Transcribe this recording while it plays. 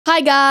Hi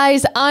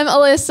guys, I'm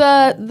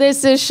Alyssa.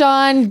 This is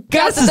Sean.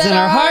 Gus is in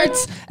our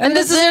hearts, and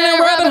this is in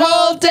a rabbit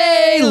hole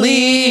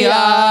daily.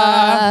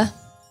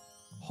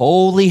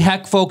 Holy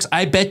heck, folks,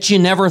 I bet you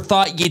never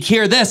thought you'd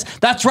hear this.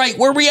 That's right,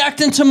 we're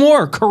reacting to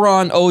more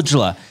Karan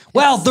Aujla.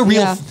 Well, the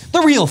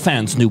real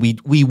fans knew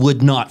we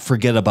would not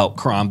forget about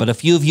Karan, but a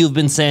few of you have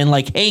been saying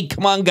like, hey,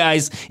 come on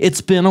guys,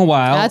 it's been a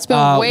while. That's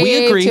been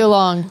way too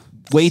long.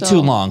 Way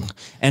too long.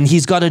 And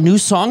he's got a new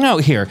song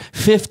out here,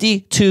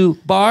 52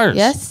 bars.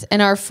 Yes,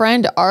 and our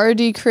friend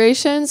RD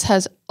Creations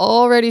has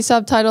already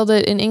subtitled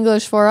it in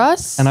English for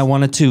us. And I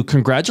wanted to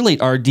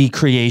congratulate RD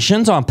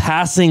Creations on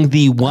passing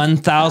the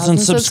 1,000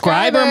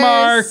 subscriber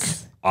mark.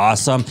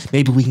 Awesome.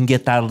 Maybe we can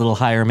get that a little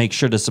higher. Make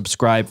sure to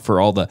subscribe for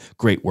all the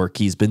great work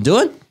he's been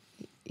doing.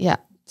 Yeah.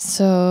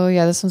 So,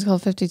 yeah, this one's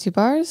called 52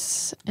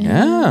 bars.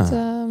 And,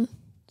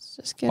 let's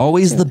just get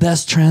always the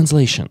best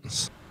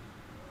translations.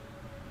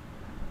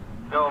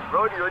 Yo,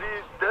 Brody, what are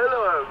you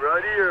doing,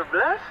 Brody? You're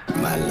blessed?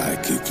 I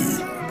like Ikky.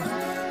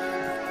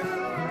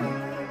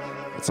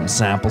 Got some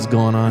samples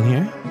going on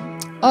here.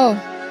 Oh.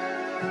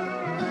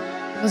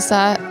 Was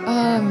that,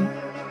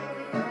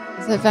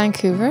 is it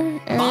Vancouver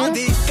area?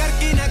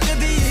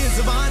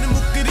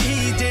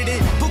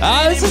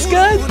 Ah, this is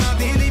good.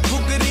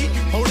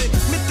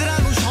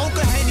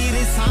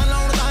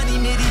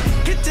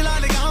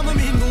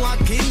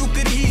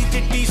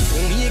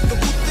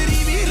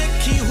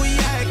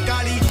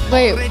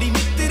 Wait. What?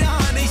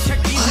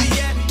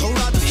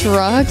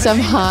 Drugs? I'm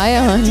high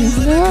on.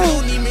 No.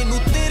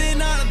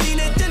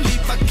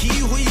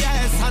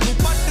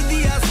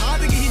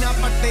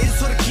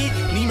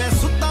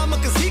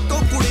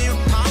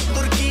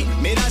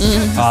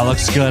 Oh,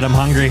 looks good. I'm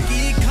hungry.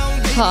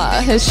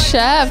 His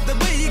chef.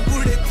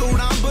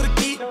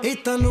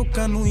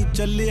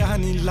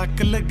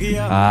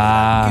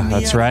 Ah,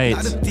 that's right.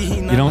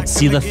 You don't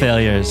see the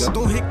failures.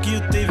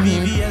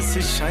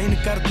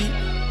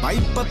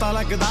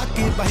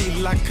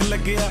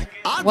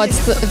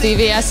 What's the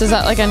VVS? Is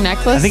that like a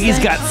necklace? I think he's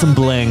got some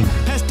bling.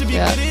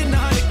 Yeah.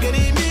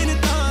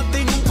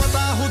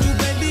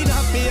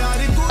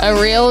 A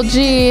real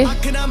G.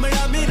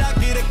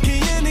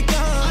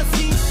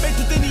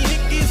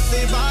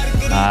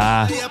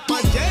 Ah.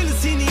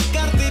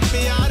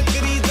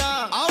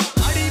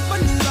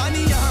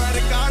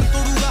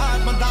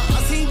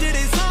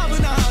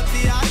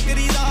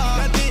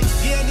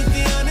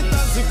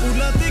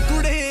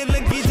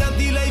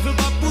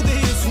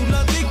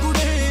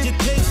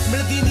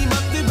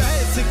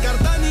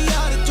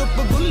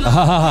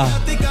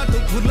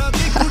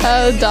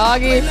 Oh,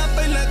 doggy.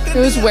 He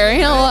was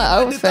wearing a little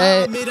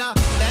outfit.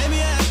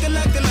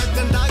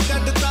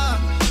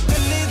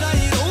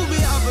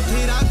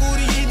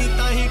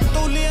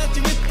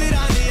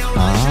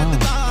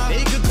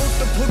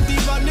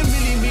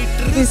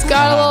 He's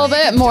got a little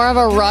bit more of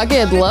a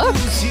rugged look.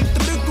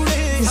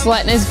 He's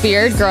letting his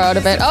beard grow out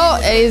a bit. Oh,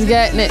 he's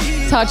getting it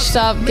touched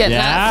up, getting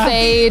that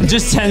fade.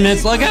 Just 10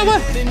 minutes. Look at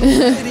what?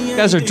 You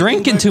guys are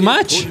drinking too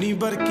much.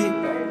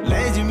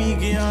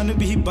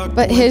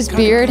 But his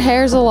beard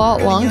hair's a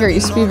lot longer. It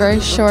used to be very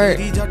short.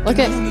 Look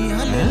at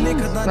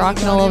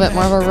rocking a little bit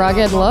more of a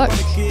rugged look.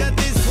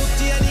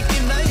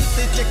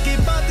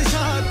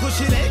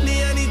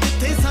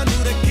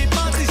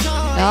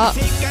 Oh,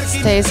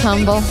 stays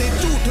humble.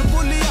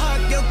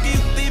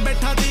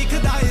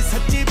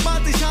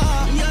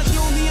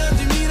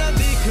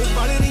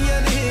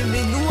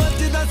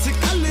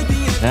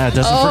 Yeah,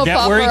 doesn't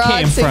forget where he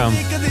came from.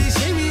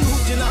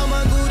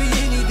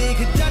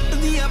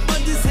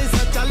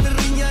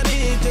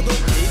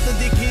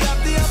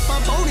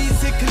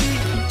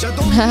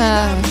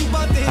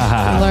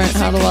 Learn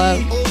how to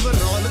love.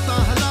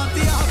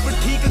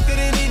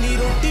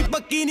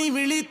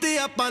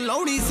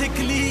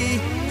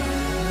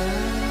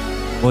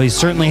 Well, he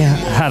certainly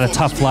had a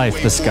tough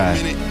life, this guy.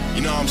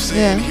 You know what I'm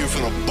saying? Yeah. Here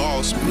for the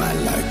boss. I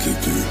like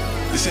Ikky.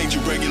 This ain't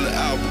your regular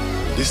album.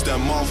 This that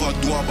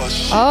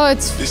shit. Oh,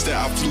 it's. This that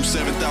I flew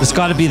 7,000. This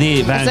got to be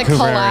the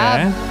Vancouver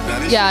area.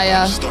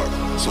 Yeah.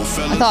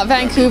 I thought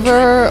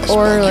Vancouver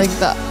or like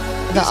the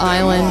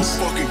island.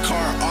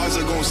 Car, odds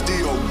are gonna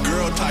steal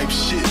girl type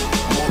shit.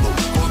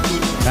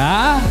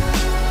 Ah.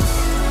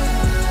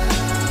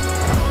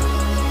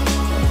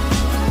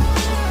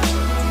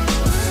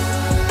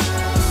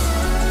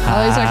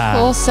 Oh, these are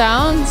cool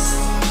sounds.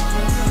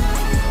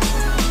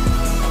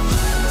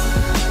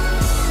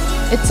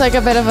 It's like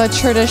a bit of a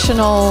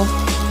traditional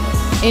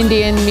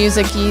Indian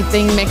music-y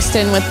thing mixed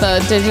in with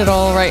the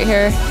digital right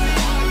here.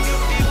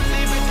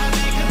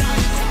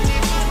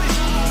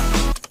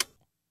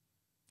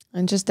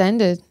 And just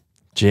ended.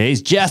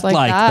 Jay's just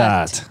like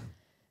that.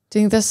 Do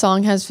you think this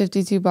song has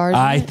 52 bars?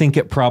 I think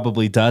it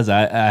probably does.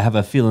 I have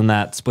a feeling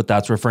that's what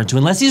that's referring to.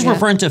 Unless he's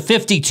referring to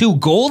 52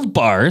 gold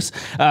bars,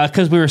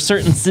 because we were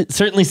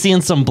certainly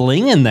seeing some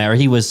bling in there.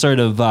 He was sort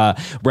of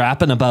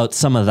rapping about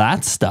some of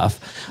that stuff.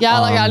 Yeah,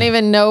 like I don't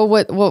even know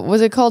what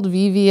was it called?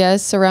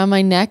 VVS around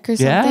my neck or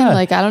something? Yeah.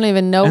 Like I don't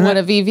even know what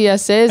a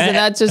VVS is. And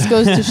that just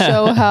goes to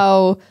show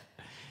how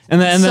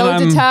then so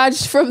I'm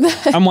detached from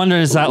that. I'm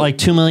wondering, is that like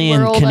 2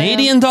 million World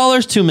Canadian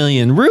dollars, 2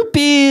 million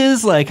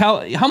rupees? Like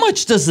how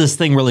much does this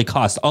thing really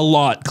cost? A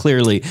lot,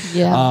 clearly.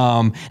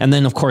 Yeah. And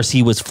then of course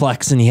he was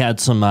flexing. He had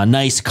some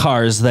nice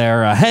cars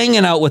there,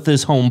 hanging out with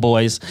his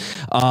homeboys.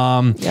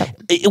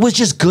 It was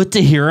just good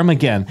to hear him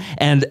again.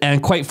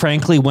 And quite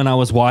frankly, when I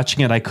was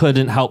watching it, I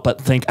couldn't help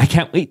but think, I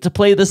can't wait to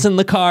play this in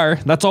the car.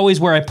 That's always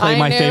where I play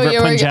my favorite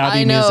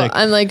Punjabi music.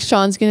 I'm like,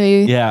 Sean's gonna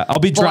be I'll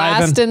be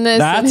driving this.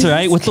 That's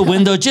right, with the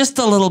window just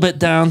a little bit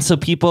down so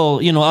people,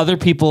 other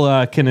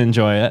people can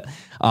enjoy it.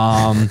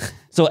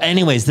 So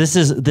anyways, this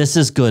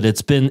is good.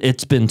 It's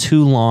been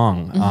too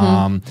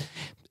long.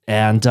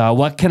 And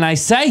what can I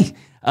say?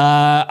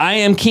 I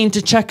am keen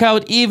to check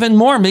out even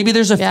more. Maybe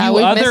there's a few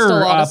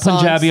other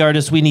Punjabi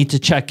artists we need to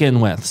check in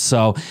with.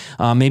 So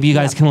maybe you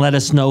guys can let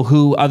us know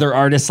who other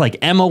artists like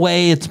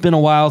Emaway. It's been a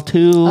while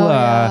too. Oh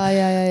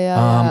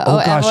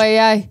gosh.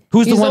 Emaway,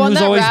 Who's the one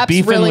who's always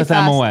beefing really with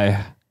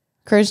Emaway?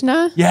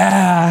 Krishna?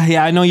 Yeah.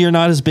 I know you're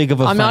not as big of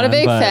a fan. I'm not a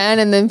big fan,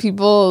 and then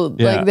people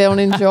like they don't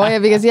enjoy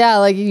it because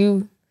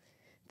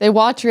they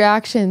watch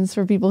reactions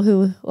for people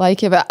who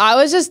like it. But I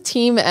was just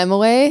team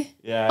Emaway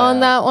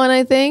on that one,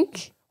 I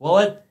think.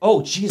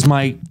 Well, geez,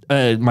 my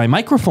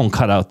microphone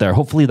cut out there.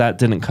 Hopefully that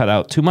didn't cut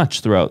out too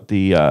much throughout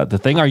the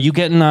thing. Are you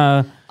getting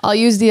I'll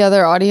use the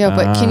other audio,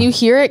 but can you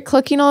hear it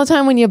clicking all the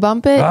time when you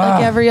bump it,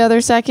 like every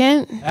other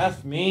second?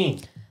 F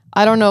me.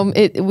 I don't know.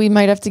 We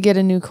might have to get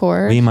a new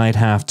cord. We might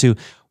have to.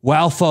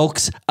 Well,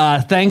 folks,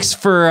 thanks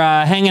for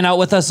hanging out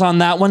with us on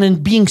that one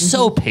and being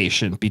so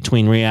patient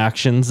between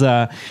reactions.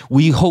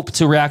 We hope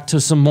to react to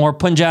some more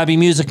Punjabi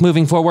music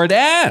moving forward,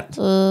 and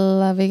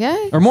love you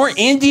guys. Or more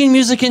Indian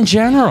music in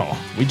general.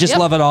 We just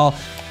love it all.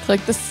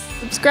 Click the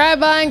subscribe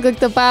button, click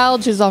the bell,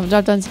 choose off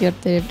drop downs to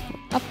get updated.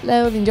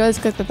 Upload, enjoy this,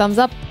 click the thumbs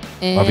up.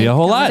 And love you a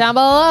whole lot. Down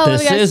below.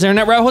 This is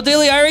Internet Rahul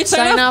Daily. All right,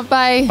 sign off.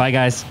 Bye. Bye,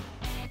 guys.